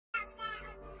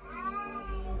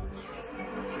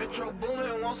Metro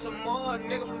Boomin want some more,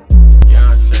 nigga.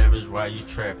 Young Savage, why you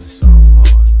trapping so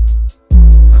hard?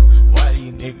 Why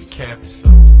these niggas capping so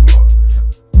hard?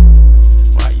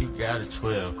 Why you got a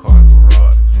 12-car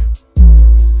garage?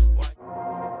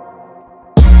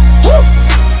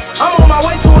 I'm on my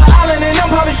way to an island and I'm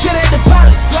popping shit at the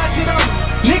pilot.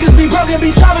 Niggas be broken,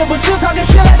 be starving, but still talking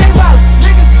shit like they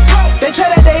violent. They say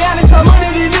that they honest, some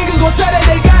money, these niggas gon' say that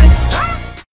they got it.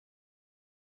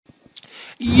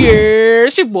 Yeah,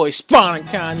 it's your boy Spawn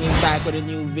Kanye back with a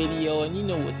new video, and you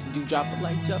know what to do. Drop a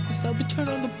like, drop a sub, and turn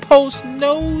on the post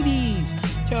noties.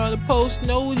 Turn on the post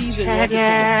noties and welcome to the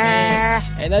fan.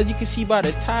 And as you can see by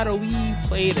the title, we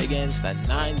played against a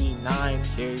 99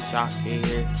 carry shot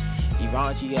creator.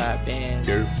 Givenchy got banned,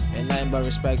 and nothing but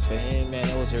respect for him, man.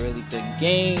 It was a really good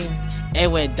game.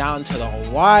 It went down to the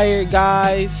wire,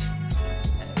 guys.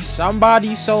 And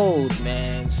somebody sold,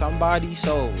 man. Somebody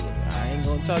sold. I ain't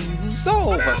gonna tell you who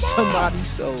sold, but somebody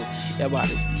sold. Y'all about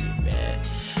to see it, man.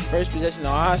 First possession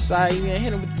on our side, man.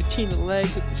 Hit him with between the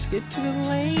legs with the skip to the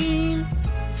lane.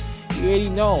 You already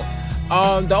know.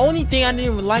 The only thing I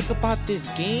didn't even like about this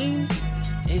game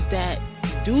is that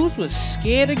dudes was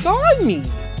scared to guard me.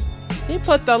 He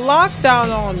put the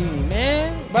lockdown on me,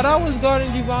 man. But I was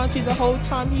guarding Givenchy the whole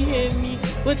time. He hit me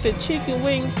with the chicken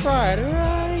wing fried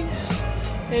rice.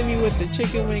 Hit me with the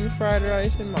chicken wing fried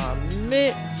rice in my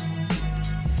mitt.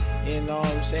 You know what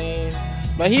I'm saying?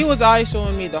 But he was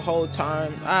ISOing me the whole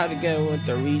time. I had to get with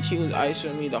the reach. He was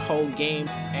ISOing me the whole game.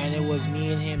 And it was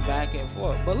me and him back and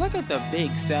forth. But look at the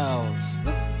big cells.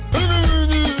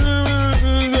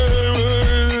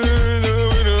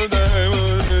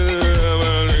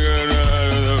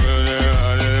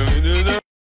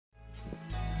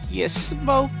 You're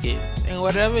smoking, and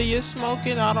whatever you're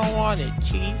smoking, I don't want it,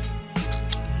 chief.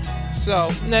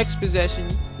 So next possession,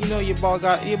 you know your boy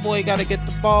gotta get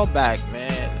the ball back,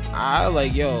 man. I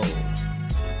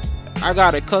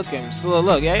gotta cook him. So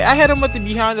look, I hit him with the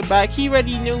behind the back. He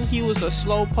already knew he was a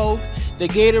slow poke. The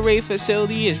Gatorade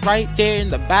facility is right there in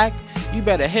the back. You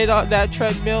better hit out that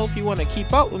treadmill if you want to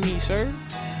keep up with me, sir.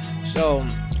 So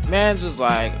man's was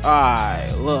like,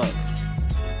 alright, look,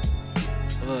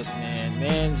 man,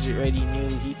 man's already knew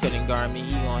he couldn't guard me.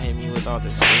 He gonna hit me with all the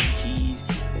spin cheese.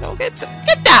 You know, get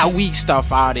that weak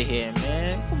stuff out of here,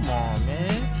 man. Come on,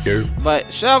 man. Yeah.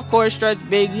 But Chef Court stretch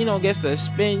big, you know, gets the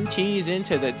spin cheese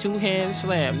into the two-hand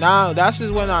slam. Now that's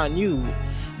just when I knew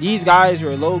these guys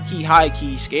were low-key,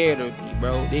 high-key scared of me,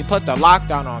 bro. They put the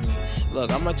lockdown on me.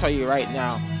 Look, I'm gonna tell you right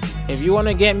now, if you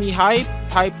wanna get me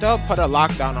hyped up, put a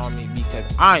lockdown on me, because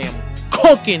I am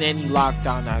cooking any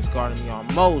lockdown that's guarding me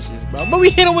on Moses, bro. But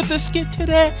we hit him with the skip to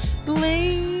that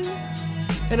lane.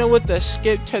 Hit him with the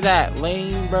skip to that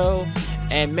lane, bro.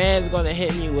 And man's gonna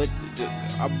hit me with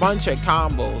a bunch of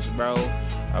combos, bro.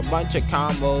 A bunch of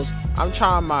combos. I'm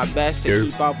trying my best to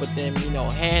keep up with them, you know,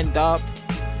 hand up,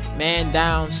 man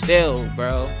down still,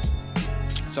 bro.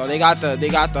 So they got the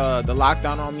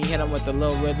lockdown on me. Hit him with the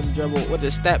little rhythm dribble with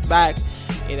the step back.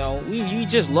 You know, you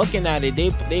just looking at it.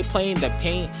 They playing the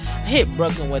paint. I hit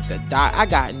Brooklyn with the dot. I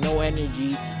got no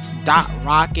energy. Dot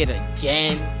rocket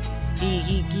again.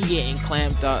 He getting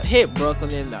clamped up. Hit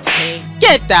Brooklyn in the paint.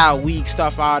 Get that weak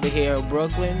stuff out of here,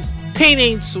 Brooklyn. Paint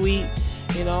ain't sweet,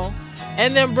 you know.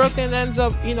 And then Brooklyn ends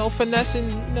up, you know, finessing,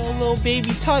 you know, little baby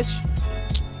touch.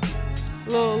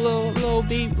 Little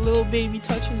baby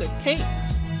touch in the paint.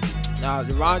 Now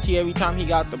Givenchy, every time he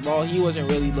got the ball, he wasn't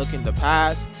really looking to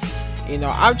pass. You know,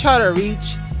 I try to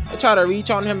reach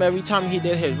on him every time he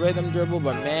did his rhythm dribble,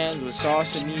 but man was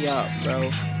saucing me up, bro.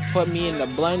 Put me in the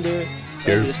blender.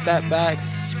 The step back.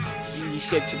 He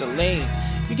skipped to the lane.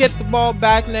 You get the ball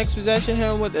back next possession.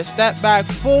 Him with the step back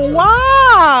full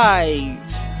wide.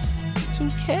 It's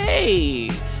okay.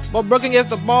 But Brooklyn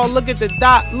gets the ball. Look at the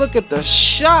dot. Look at the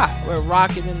shot. We're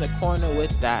rocking in the corner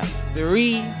with that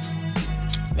three.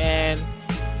 Man.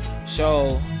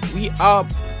 So we up,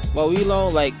 but we low,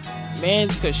 like,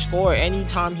 mans could score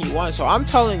anytime he wants. So I'm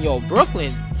telling yo,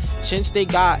 Brooklyn, since they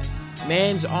got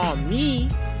mans on me,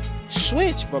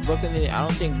 switch. But Brooklyn, I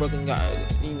don't think Brooklyn got,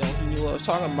 you know, he knew what I was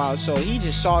talking about. So he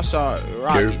just saw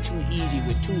Rocket too easy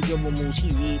with two dribble moves. He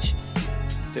reached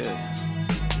the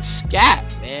scat,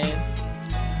 man.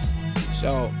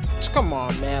 So come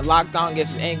on, man. Lockdown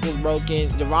gets his ankles broken.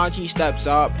 Givenchy steps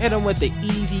up, hit him with the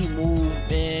easy move,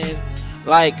 man.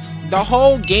 Like, the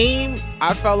whole game,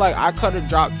 I felt like I could have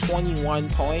dropped 21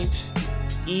 points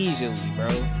easily, bro.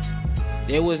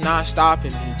 They was not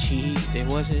stopping me, chief. They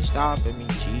wasn't stopping me,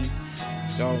 chief.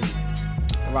 So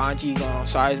Givenchy gonna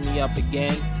size me up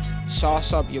again,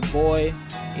 sauce up your boy,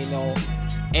 you know,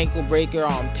 ankle breaker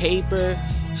on paper,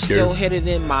 still hit it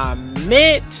in my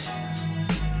mitt,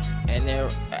 And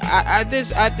then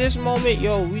at this moment,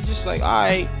 yo, we just like, all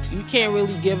right, you can't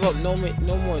really give up no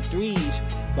more threes.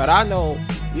 But I know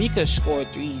we could score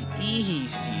threes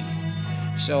easy.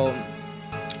 So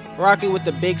Rocky with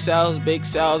the big cells.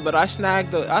 But I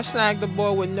snagged the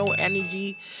ball with no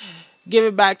energy. Give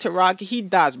it back to Rocky. He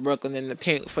dots Brooklyn in the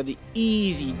paint for the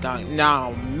easy dunk.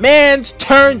 Now, man's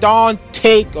turned on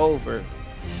takeover.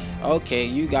 Okay,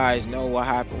 you guys know what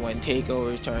happened when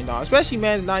takeover is turned on. Especially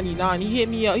man's 99. He hit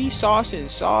me up. He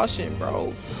saucing,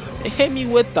 bro. It hit me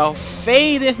with the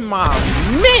fade in my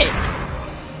mitt.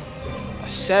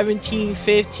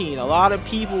 17-15. A lot of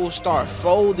people start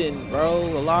folding, bro.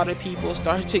 A lot of people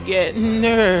start to get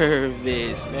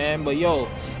nervous, man. But yo,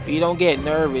 we don't get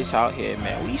nervous out here,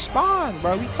 man. We spawn,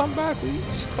 bro. We come back. We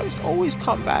just always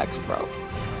come back, bro.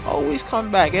 Always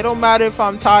come back. It don't matter if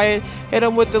I'm tired. Hit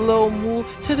him with the little move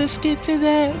to the skid to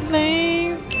that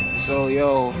lane. So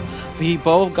yo, we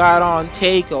both got on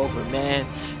takeover, man.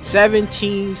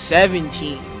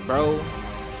 17-17, bro.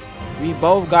 We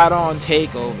both got on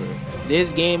takeover.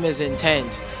 This game is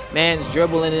intense. Man's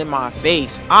dribbling in my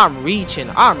face. I'm reaching.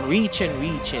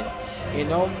 You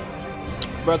know,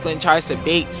 Brooklyn tries to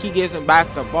bait. He gives him back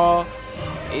the ball.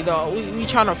 You know, we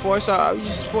trying to force up. We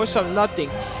just force up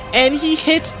nothing. And he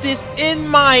hits this in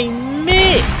my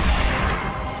mid.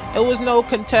 It was no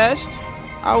contest.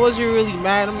 I wasn't really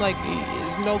mad. I'm like,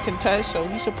 it's no contest, so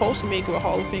he's supposed to make a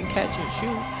Hall of Fame catch and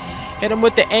shoot. Hit him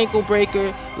with the ankle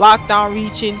breaker. Lockdown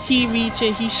reaching. He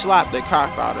slapped the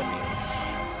crap out of me.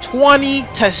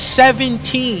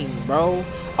 20-17, bro.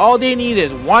 All they need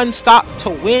is one stop to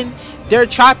win. They're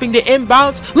trapping the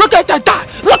inbounds. Look at the dot.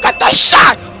 Look at the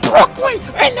shot. Brooklyn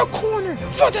in the corner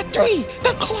for the three.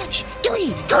 The clutch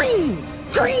three. Green.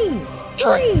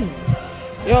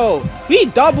 Yo, we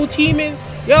double teaming.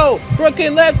 Yo,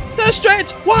 Brooklyn left. The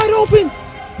stretch wide open.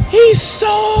 He's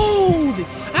sold.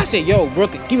 I said, yo,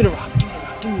 Brooklyn, give me the rock.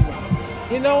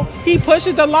 You know, he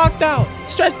pushes the lockdown.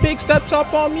 Stretch big steps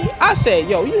up on me. I said,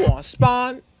 yo, you on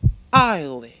Spawn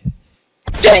Island.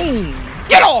 Dang!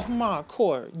 Get off my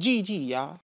court. GG,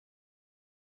 y'all.